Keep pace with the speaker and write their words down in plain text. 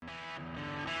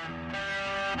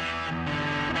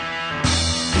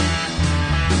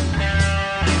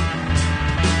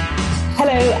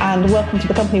and welcome to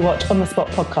the Company Watch on the Spot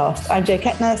podcast. I'm Jo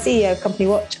Kettner, CEO of Company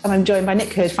Watch, and I'm joined by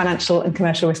Nick Hood, Financial and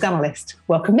Commercial Risk Analyst.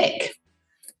 Welcome, Nick.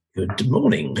 Good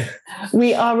morning.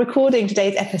 We are recording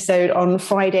today's episode on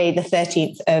Friday, the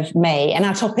 13th of May, and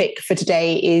our topic for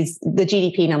today is the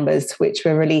GDP numbers, which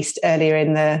were released earlier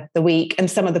in the week, and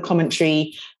some of the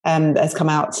commentary that has come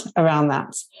out around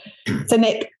that. So,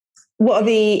 Nick, what are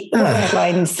the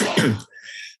headlines?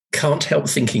 Can't help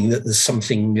thinking that there's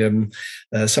something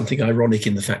ironic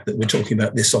in the fact that we're talking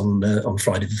about this on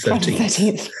Friday the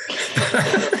 13th.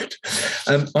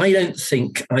 I don't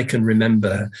think I can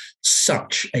remember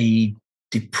such a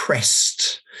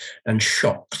depressed and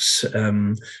shocked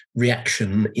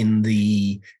reaction in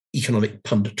the economic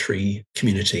punditry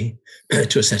community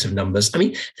to a set of numbers. I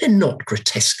mean, they're not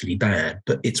grotesquely bad,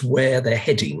 but it's where they're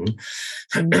heading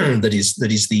that is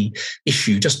the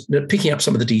issue. Just picking up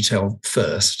some of the detail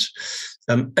first.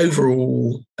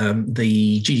 Overall,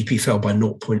 the GDP fell by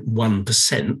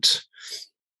 0.1%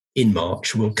 in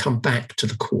March. We'll come back to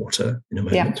the quarter in a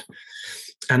moment. Yeah.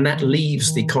 And that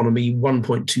leaves the economy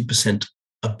 1.2%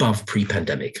 above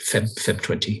pre-pandemic, Feb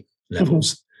 20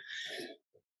 levels. Mm-hmm.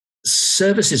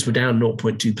 Services were down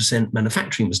 0.2%,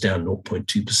 manufacturing was down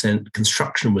 0.2%,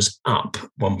 construction was up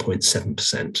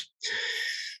 1.7%.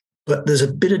 But there's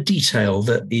a bit of detail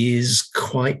that is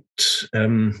quite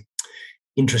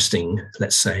interesting,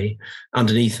 let's say,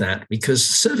 underneath that, because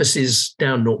services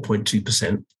down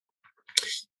 0.2%.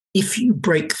 If you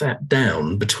break that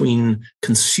down between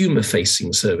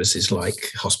consumer-facing services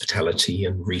like hospitality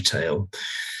and retail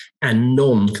and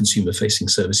non-consumer-facing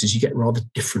services, you get a rather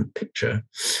different picture.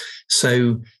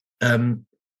 So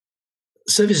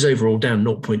services overall down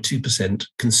 0.2%,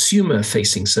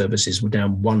 consumer-facing services were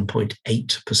down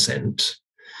 1.8%,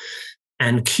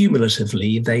 and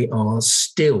cumulatively they are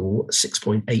still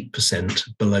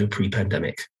 6.8% below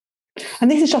pre-pandemic.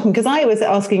 And this is shocking because I was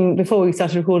asking before we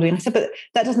started recording, I said, but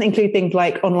that doesn't include things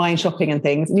like online shopping and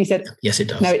things. And you said, yes, it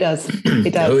does. No, it does.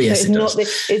 It does. Oh, yes, so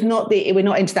we're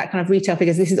not into that kind of retail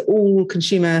figures. This is all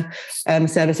consumer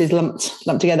services lumped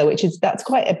together, that's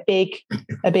quite a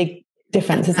big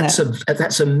difference, isn't it?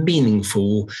 That's a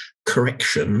meaningful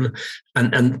correction.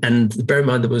 And bear in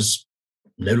mind, there was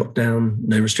no lockdown,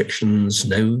 no restrictions,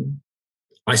 no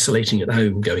isolating at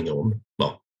home going on.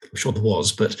 Well, I'm sure there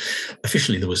was, but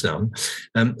officially there was none.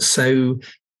 So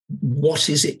what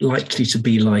is it likely to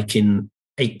be like in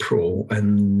April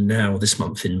and now this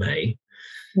month in May?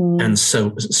 And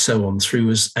so on through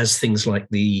as things like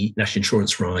the national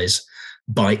insurance rise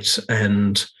bite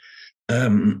and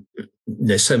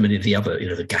there's so many of the other,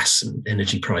 the gas and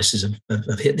energy prices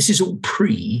have hit. This is all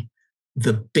pre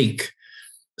the big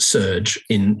surge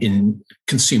in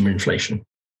consumer inflation.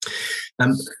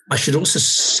 I should also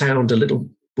sound a little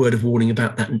word of warning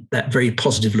about that very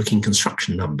positive looking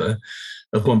construction number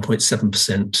of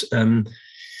 1.7%.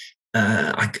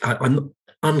 I'm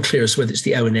unclear as to whether it's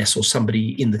the ONS or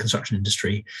somebody in the construction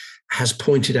industry has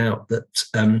pointed out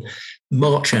that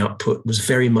March output was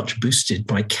very much boosted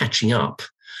by catching up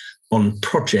on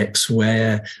projects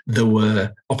where there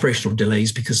were operational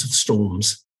delays because of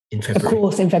storms in February. Of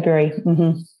course, in February.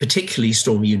 Mm-hmm. Particularly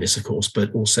Storm Eunice, of course, but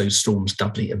also Storms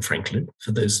Dudley and Franklin,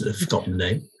 for those that have forgotten the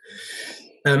name.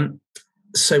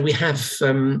 So we have,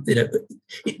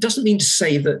 it doesn't mean to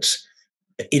say that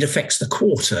it affects the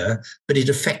quarter, but it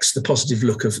affects the positive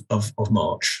look of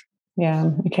March.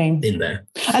 Yeah, okay. In there.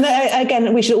 And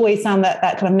again, we should always sound that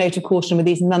kind of note of caution with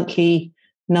these monthly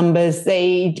numbers.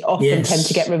 They often tend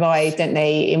to get revised, don't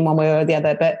they, in one way or the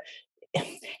other, but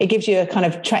it gives you a kind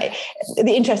of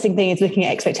the interesting thing is looking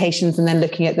at expectations and then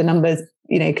looking at the numbers,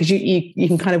 because you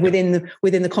can kind of within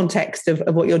the context of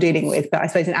what you're dealing with. But I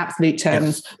suppose in absolute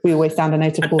terms, we always sound a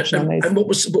note of caution on those. And what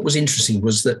was interesting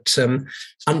was that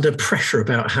under pressure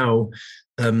about how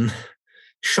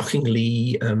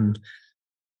shockingly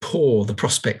poor the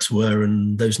prospects were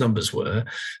and those numbers were,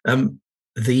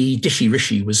 the Dishy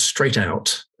Rishi was straight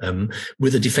out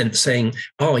with a defence saying,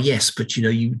 "Oh yes, but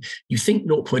you think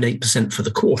 0.8% for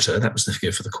the quarter. That was the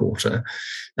figure for the quarter.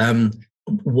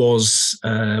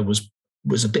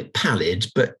 Was a bit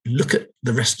pallid, but look at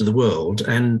the rest of the world,"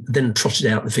 and then trotted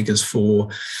out the figures for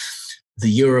the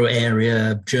Euro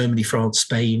area, Germany, France,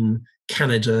 Spain,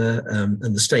 Canada,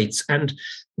 and the States. And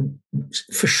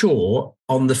for sure,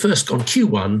 on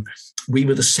Q1, we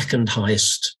were the second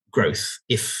highest growth,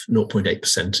 if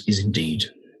 0.8% is indeed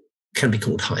can be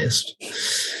called highest.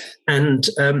 And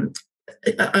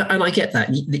I get that.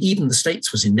 Even the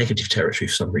States was in negative territory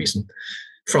for some reason.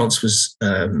 France was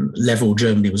level,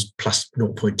 Germany was plus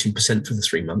 0.2% for the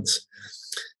 3 months.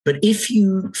 But if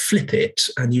you flip it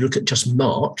and you look at just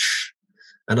March,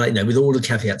 and I know with all the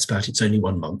caveats about it's only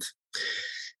 1 month,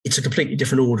 it's a completely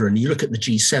different order. And you look at the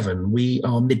G7, we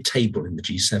are mid-table in the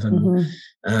G7,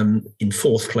 in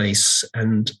fourth place,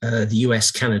 and the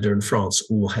US, Canada, and France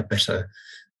all had better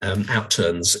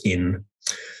outturns in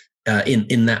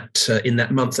that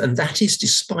month, and that is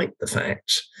despite the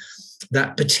fact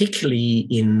that, particularly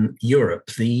in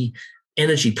Europe, the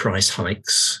energy price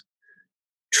hikes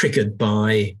triggered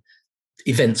by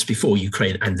events before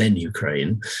Ukraine and then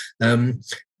Ukraine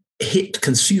hit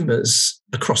consumers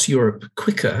across Europe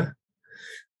quicker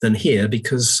than here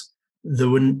because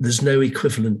there's no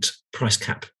equivalent price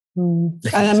cap. And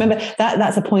I remember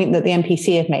that's a point that the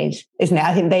MPC have made, isn't it?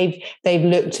 I think they've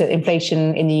looked at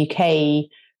inflation in the UK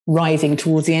rising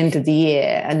towards the end of the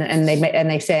year, and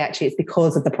they say actually it's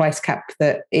because of the price cap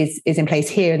that is in place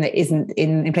here and that isn't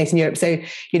in place in Europe. So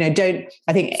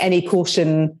I think any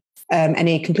caution.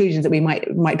 Any conclusions that we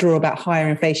might draw about higher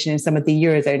inflation in some of the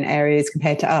Eurozone areas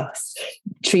compared to us,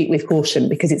 treat with caution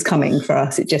because it's coming for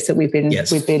us. It's just that we've been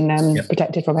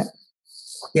protected from it.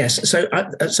 Yes. So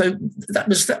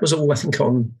that was all I think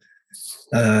on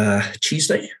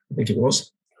Tuesday. I think it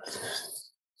was.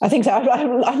 I think so.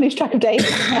 I lose track of days.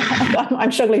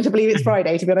 I'm struggling to believe it's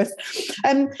Friday, to be honest.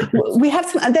 We have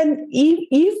some, and then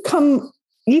you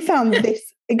found this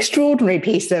extraordinary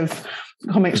piece of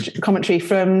commentary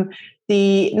from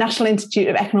the National Institute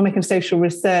of Economic and Social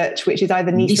Research, which is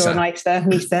either NISA or NISA.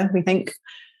 NISA, we think.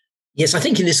 Yes, I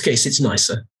think in this case it's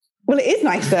NISA. Well, it is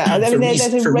NISA. I mean,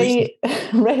 there's a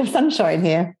ray of sunshine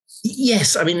here.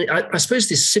 Yes, I mean, I suppose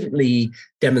this simply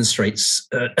demonstrates.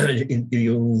 Our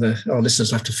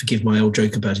listeners have to forgive my old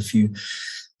joke about if you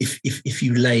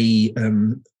lay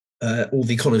all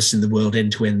the economists in the world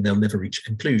end to end, they'll never reach a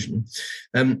conclusion.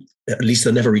 At least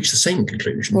they'll never reach the same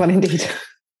conclusion. Well, indeed.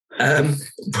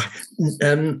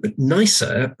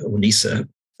 NISA or NISA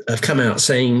have come out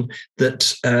saying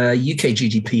that UK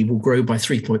GDP will grow by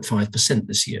 3.5%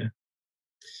 this year,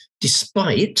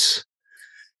 despite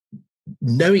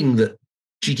knowing that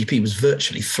GDP was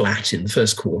virtually flat in the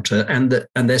first quarter, and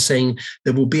they're saying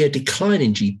there will be a decline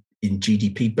in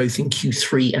GDP both in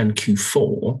Q3 and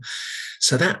Q4.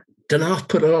 So that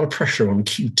put a lot of pressure on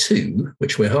Q2,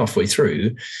 which we're halfway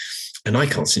through, and I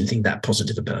can't see anything that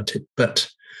positive about it.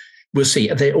 But we'll see.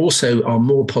 They also are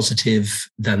more positive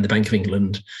than the Bank of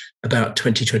England about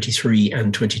 2023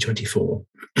 and 2024.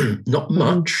 Not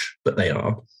much, but they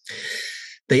are.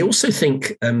 They also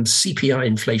think CPI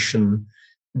inflation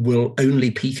will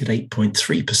only peak at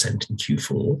 8.3% in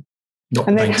Q4, not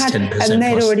the bank's 10%.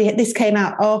 And this came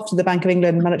out after the Bank of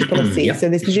England monetary policy, so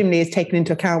this presumably is taken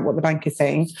into account what the bank is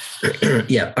saying.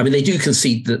 Yeah, I mean, they do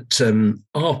concede that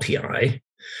RPI,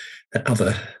 that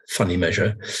other funny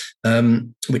measure,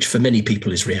 which for many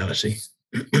people is reality,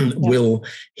 will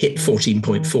hit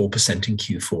 14.4% in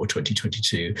Q4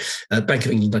 2022. Bank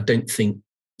of England, I don't think,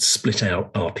 split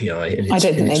out RPI in its I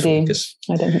don't think they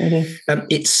do.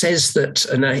 It says that,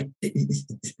 and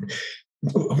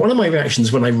one of my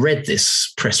reactions when I read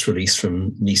this press release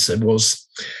from NISA was,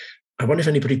 I wonder if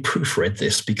anybody proofread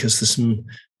this, because there's some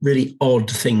really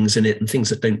odd things in it and things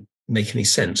that don't make any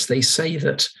sense. They say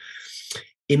that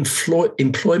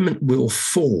employment will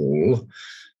fall.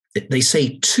 They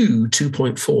say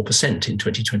 2.4% in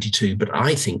 2022, but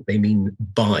I think they mean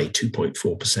by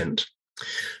 2.4%.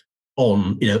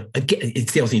 On,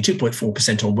 it's the other thing,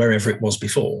 2.4% on wherever it was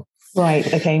before. Right,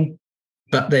 okay.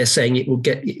 But they're saying it'll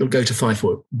go to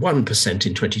 5.1%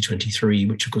 in 2023,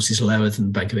 which of course is lower than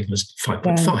the Bank of England's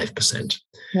 5.5%.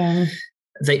 Yeah.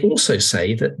 They also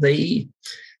say that they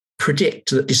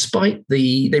predict that despite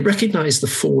they recognise the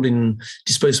fall in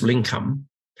disposable income,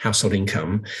 household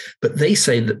income, but they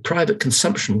say that private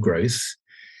consumption growth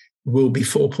will be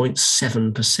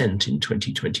 4.7% in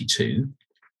 2022.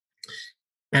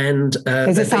 And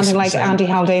is it sounding like Andy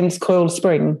Haldane's coiled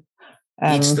spring?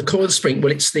 It's the coiled spring.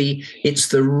 Well, it's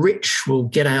the rich will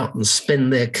get out and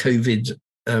spend their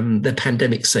their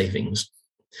pandemic savings.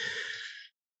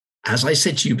 As I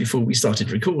said to you before we started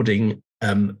recording,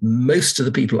 most of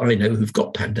the people I know who've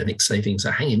got pandemic savings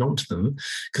are hanging on to them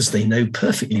because they know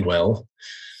perfectly well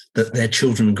that their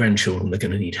children and grandchildren are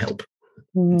going to need help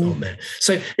on there.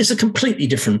 So it's a completely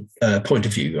different point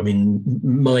of view. I mean,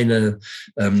 minor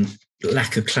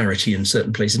lack of clarity in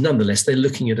certain places. Nonetheless, they're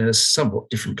looking at a somewhat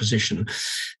different position.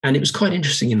 And it was quite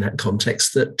interesting in that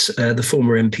context that the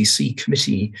former MPC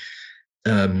committee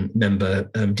member,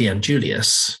 Deanne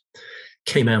Julius,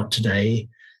 came out today.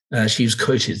 She was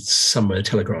quoted somewhere, in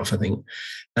Telegraph, I think,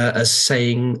 as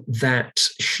saying that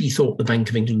she thought the Bank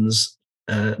of England's,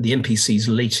 the MPC's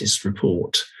latest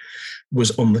report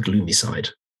was on the gloomy side.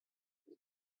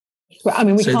 Well, I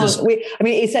mean,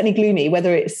 it's certainly gloomy,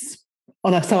 whether it's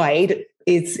on a side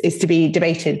is to be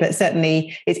debated, but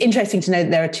certainly it's interesting to know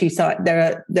that there are two sides.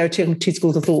 There are two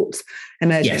schools of thought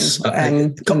emerging. Yes,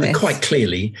 quite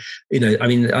clearly.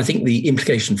 I think the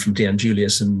implication from Deanne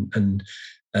Julius and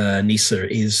Nisa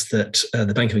is that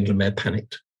the Bank of England may have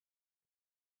panicked.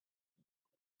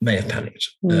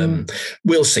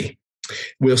 We'll see.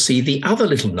 We'll see. The other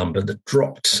little number that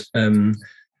dropped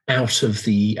out of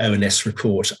the ONS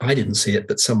report, I didn't see it,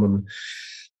 but someone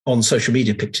on social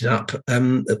media picked it up.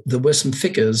 There were some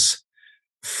figures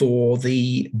for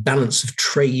the balance of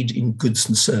trade in goods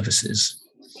and services,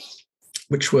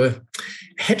 which were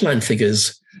headline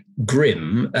figures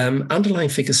grim, underlying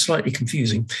figures slightly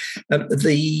confusing.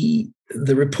 The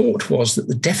report was that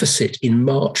the deficit in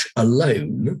March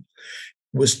alone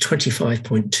was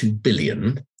 25.2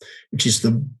 billion, which is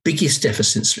the biggest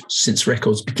deficit since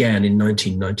records began in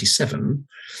 1997.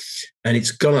 And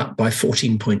it's gone up by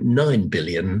 14.9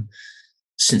 billion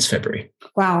since February.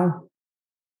 Wow.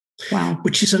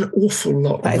 Which is an awful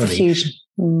lot of money. That is huge.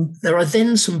 There are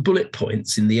then some bullet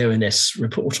points in the ONS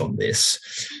report on this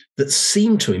that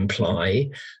seem to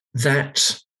imply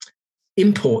that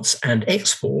imports and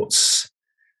exports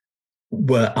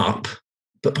were up,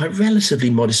 but by relatively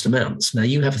modest amounts. Now,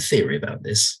 you have a theory about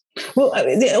this. Well,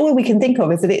 all we can think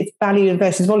of is that it's value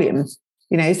versus volume.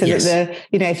 So yes. that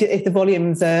if the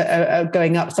volumes are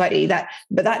going up slightly,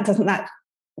 doesn't that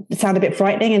sound a bit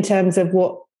frightening in terms of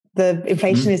what the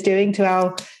inflation is doing to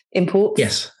our imports?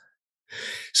 Yes.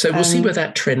 So we'll see where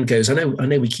that trend goes. I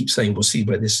know we keep saying we'll see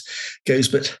where this goes,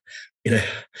 but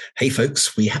hey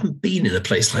folks, we haven't been in a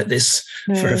place like this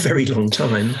for a very long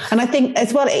time. And I think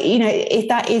as well, if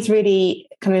that is really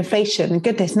kind of inflation,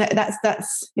 goodness, no, that's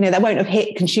that won't have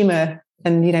hit consumer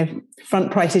and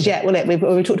front prices yet, will it? We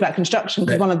talked about construction,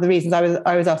 because one of the reasons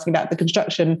I was asking about the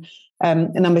construction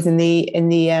numbers in the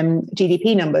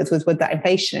GDP numbers was with that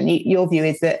inflation. And your view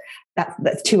is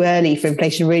that's too early for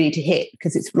inflation really to hit,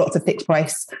 because it's lots of fixed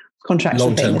price contracts,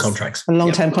 long-term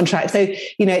contracts. So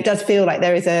it does feel like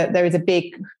there is a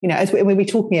big, as when we're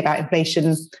talking about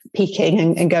inflation peaking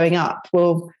and going up,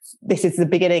 well, this is the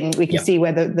beginning. We can see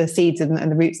where the seeds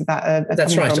and the roots of that are.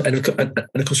 That's right. From. And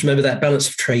of course, remember that balance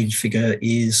of trade figure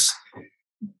is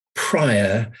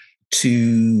prior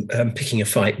to picking a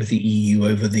fight with the EU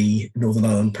over the Northern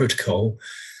Ireland Protocol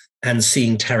and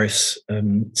seeing tariffs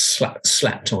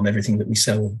slapped on everything that we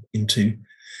sell into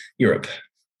Europe.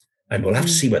 And we'll have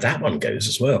to see where that one goes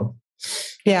as well.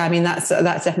 Yeah, I mean, that's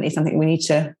definitely something we need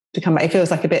to come back. It feels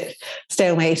like a bit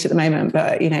stalemate at the moment,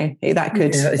 but that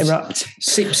could erupt.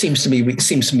 Seems to me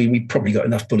we've probably got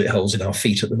enough bullet holes in our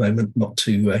feet at the moment not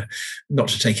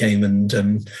to take aim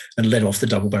and let off the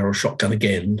double barrel shotgun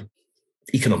again.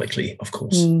 Economically, of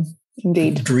course.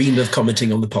 Indeed. Dream of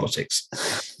commenting on the politics.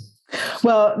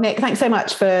 Well, Nick, thanks so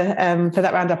much for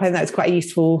that roundup. I think that was quite a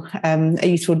useful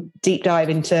deep dive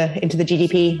into the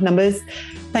GDP numbers.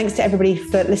 Thanks to everybody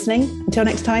for listening. Until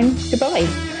next time, goodbye.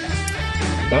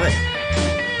 Bye.